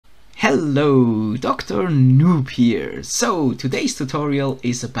Hello, Dr. Noob here. So today's tutorial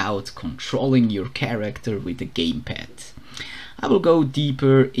is about controlling your character with the gamepad. I will go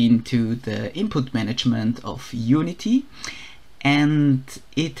deeper into the input management of Unity, and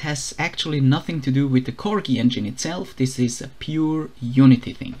it has actually nothing to do with the Corgi engine itself. This is a pure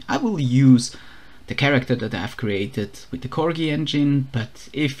Unity thing. I will use the character that I've created with the Corgi engine, but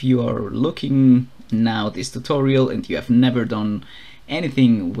if you are looking now this tutorial and you have never done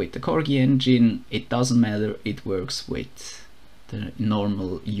anything with the Corgi engine, it doesn't matter, it works with the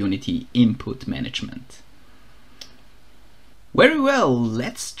normal Unity input management. Very well,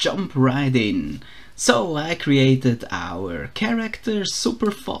 let's jump right in. So I created our character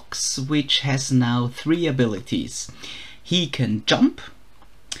Super Fox, which has now 3 abilities. He can jump,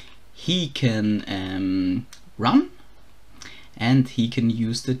 he can run, and he can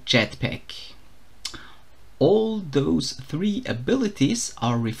use the jetpack. All those 3 abilities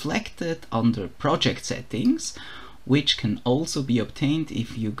are reflected under project settings, which can also be obtained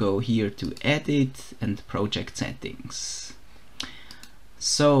if you go here to edit and project settings.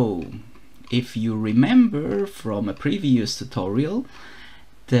 So if you remember from a previous tutorial,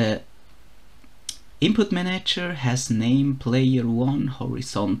 the input manager has name player1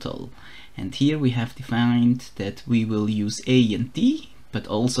 horizontal, and here we have defined that we will use A and D, but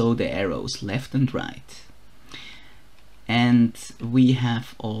also the arrows left and right. And we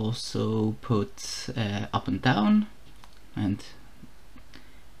have also put up and down, and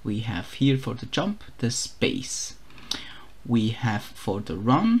we have here for the jump the space. We have for the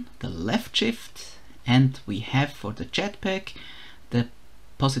run the left shift, and we have for the jetpack the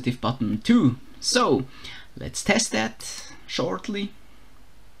positive button 2. So let's test that shortly.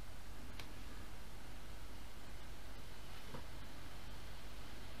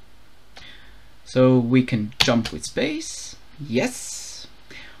 So we can jump with space, yes.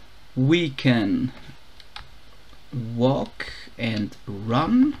 We can walk and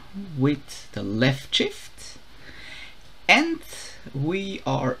run with the left shift, and we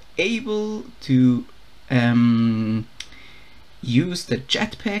are able to use the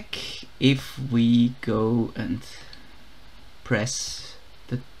jetpack if we go and press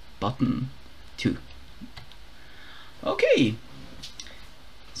the button 2. Okay,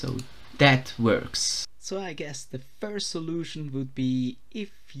 so that works. So I guess the first solution would be, if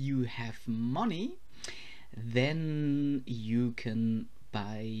you have money, then you can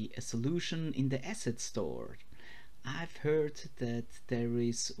buy a solution in the asset store. I've heard that there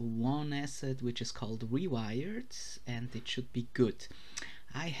is one asset which is called Rewired, and it should be good.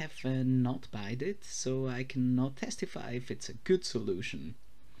 I have not bought it, so I cannot testify if it's a good solution.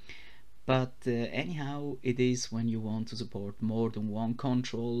 But anyhow, it is when you want to support more than one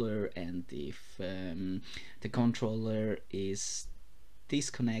controller, and if the controller is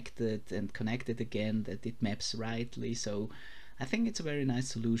disconnected and connected again, that it maps rightly. So I think it's a very nice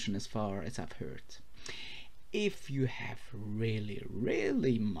solution as far as I've heard. If you have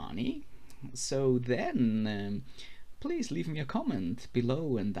really money, so then please leave me a comment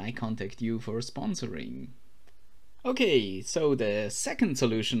below and I contact you for sponsoring. Okay, so the second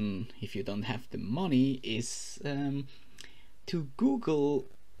solution, if you don't have the money, is to Google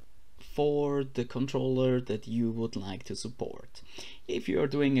for the controller that you would like to support. If you are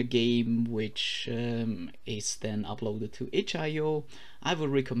doing a game which is then uploaded to itch.io, I would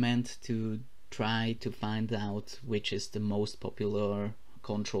recommend to try to find out which is the most popular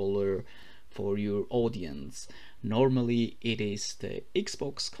controller for your audience. Normally it is the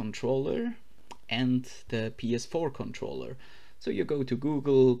Xbox controller and the PS4 controller. So you go to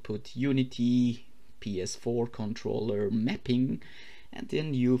Google, put Unity PS4 controller mapping, and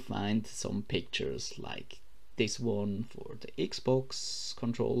then you find some pictures like this one for the Xbox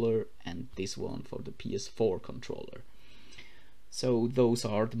controller and this one for the PS4 controller. So those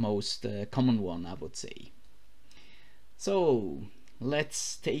are the most common one, I would say. So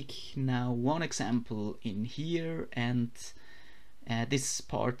let's take now one example in here, and this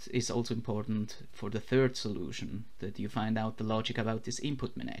part is also important for the third solution, that you find out the logic about this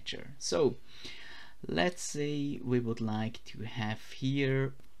input manager. So let's say we would like to have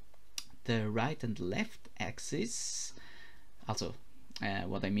here the right and left axis. Also,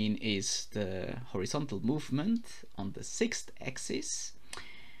 what I mean is the horizontal movement on the 6th axis.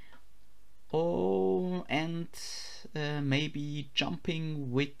 Oh, and maybe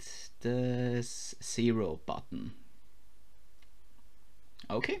jumping with the 0 button.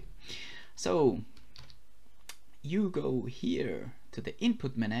 Okay, so you go here to the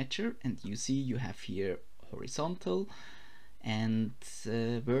input manager and you see you have here horizontal and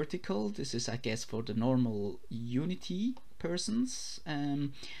vertical. This is, I guess, for the normal Unity persons.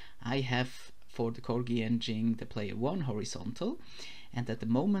 I have for the Corgi engine the player 1 horizontal, and at the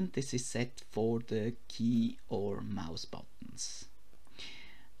moment this is set for the key or mouse buttons.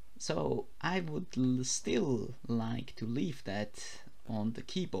 So I would still like to leave that on the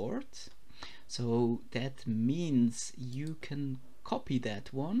keyboard. So that means you can copy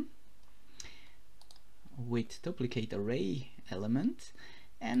that one with duplicate array element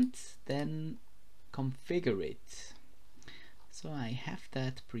and then configure it. So I have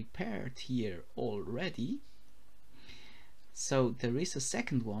that prepared here already. So there is a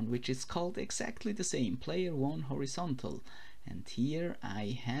second one which is called exactly the same, player 1 horizontal, and here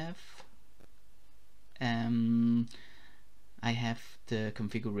I have the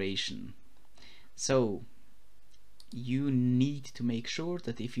configuration. So you need to make sure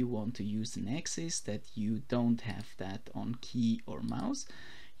that if you want to use an axis that you don't have that on key or mouse.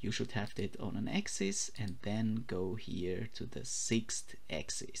 You should have it on an axis and then go here to the 6th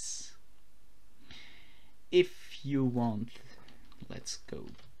axis. If you want, let's go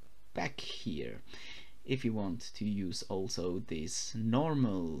back here. If you want to use also this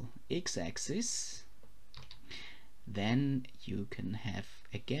normal x-axis, then you can have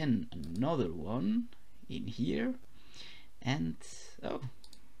again another one in here and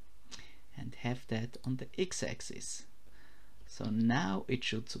have that on the x-axis. So now it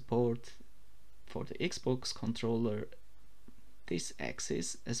should support for the Xbox controller this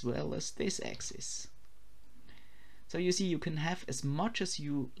axis as well as this axis. So you see, you can have as much as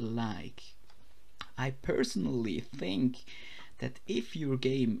you like. I personally think that if your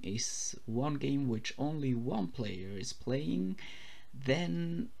game is one game which only one player is playing,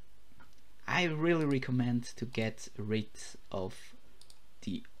 then I really recommend to get rid of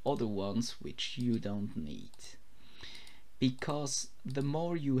the other ones which you don't need. Because the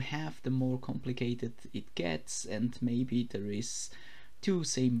more you have, the more complicated it gets, and maybe there is two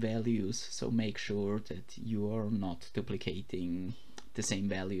same values, so make sure that you are not duplicating the same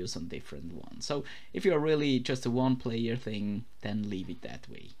values on different ones. So if you're really just a one player thing, then leave it that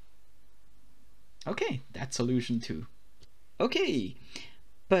way. Okay, that's solution 2. Okay,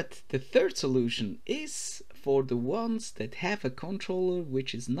 but the third solution is for the ones that have a controller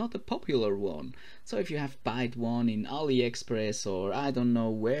which is not a popular one. So if you have bought one in AliExpress or I don't know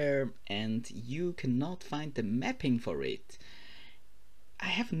where and you cannot find the mapping for it, I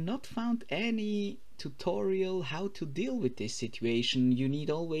have not found any tutorial how to deal with this situation. You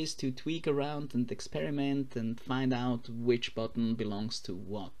need always to tweak around and experiment and find out which button belongs to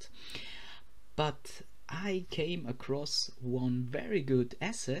what. But I came across one very good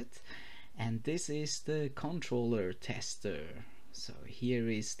asset, and this is the controller tester. So here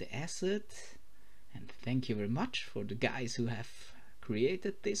is the asset, and thank you very much for the guys who have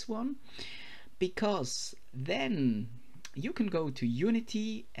created this one, because then you can go to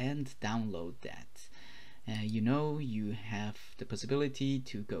Unity and download that. You have the possibility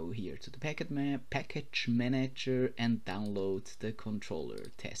to go here to the package manager and download the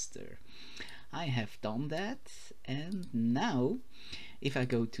controller tester. I have done that, and now if I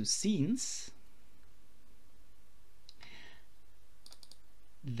go to scenes,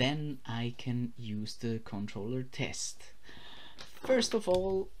 then I can use the controller test. First of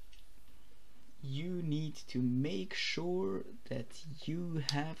all, you need to make sure that you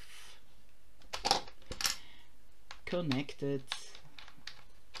have connected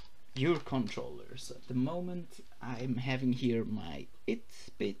your controllers. At the moment I'm having here my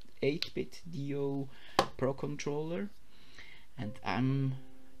 8-bit DO Pro controller and I'm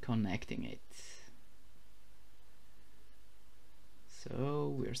connecting it.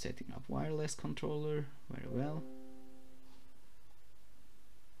 So we're setting up wireless controller very well.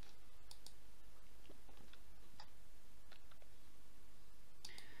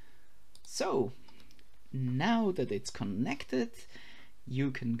 So now that it's connected,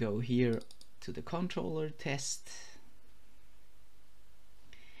 you can go here to the controller test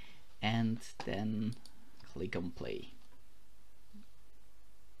and then click on play.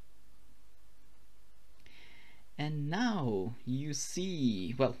 And now you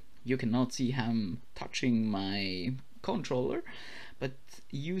see, well, you cannot see how I'm touching my controller, but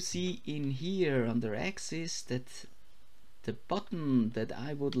you see in here under axis that the button that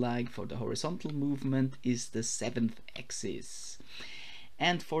I would like for the horizontal movement is the 7th axis.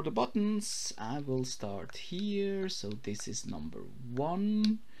 And for the buttons I will start here. So this is number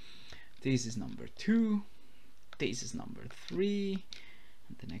 1, this is number 2, this is number 3,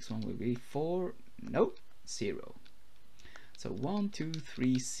 and the next one will be 4, no, 0. So 1, 2,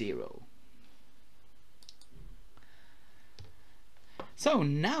 3, 0. So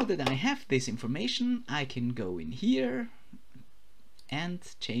now that I have this information, I can go in here and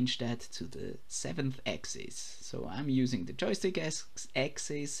change that to the 7th axis. So I'm using the joystick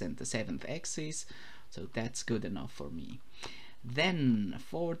axis and the 7th axis, so that's good enough for me. Then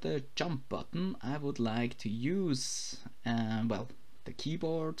for the jump button I would like to use well, the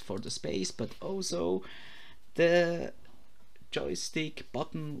keyboard for the space, but also the joystick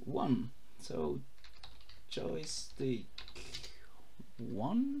button 1. So joystick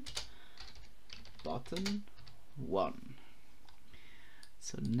 1 button 1.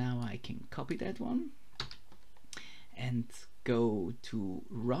 So now I can copy that one and go to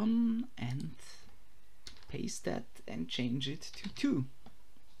run and paste that and change it to 2.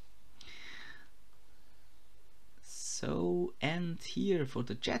 So, and here for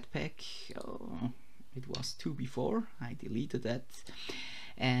the jetpack, oh, it was 2 before, I deleted that,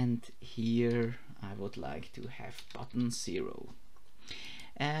 and here I would like to have button 0.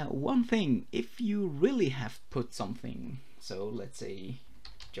 One thing, if you really have put something, so let's say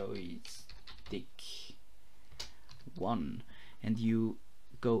joystick 1, and you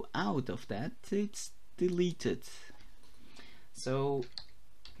go out of that, it's deleted. So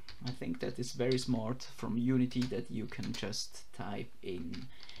I think that is very smart from Unity, that you can just type in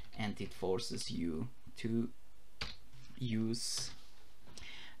and it forces you to use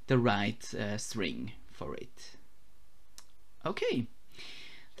the right string for it. Okay,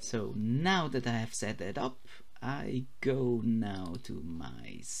 so now that I have set that up, I go now to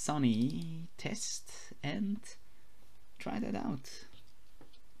my Sunny test and try that out.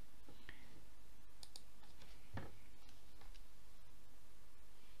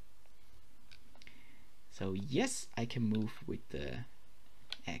 So yes, I can move with the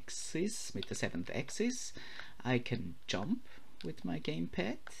axis, with the 7th axis. I can jump with my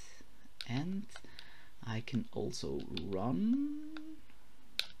gamepad, and I can also run.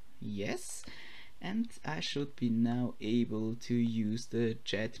 Yes, and I should be now able to use the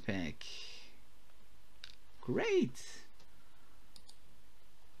jetpack. Great!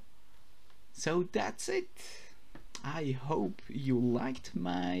 So that's it. I hope you liked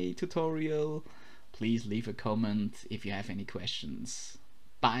my tutorial. Please leave a comment if you have any questions.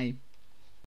 Bye!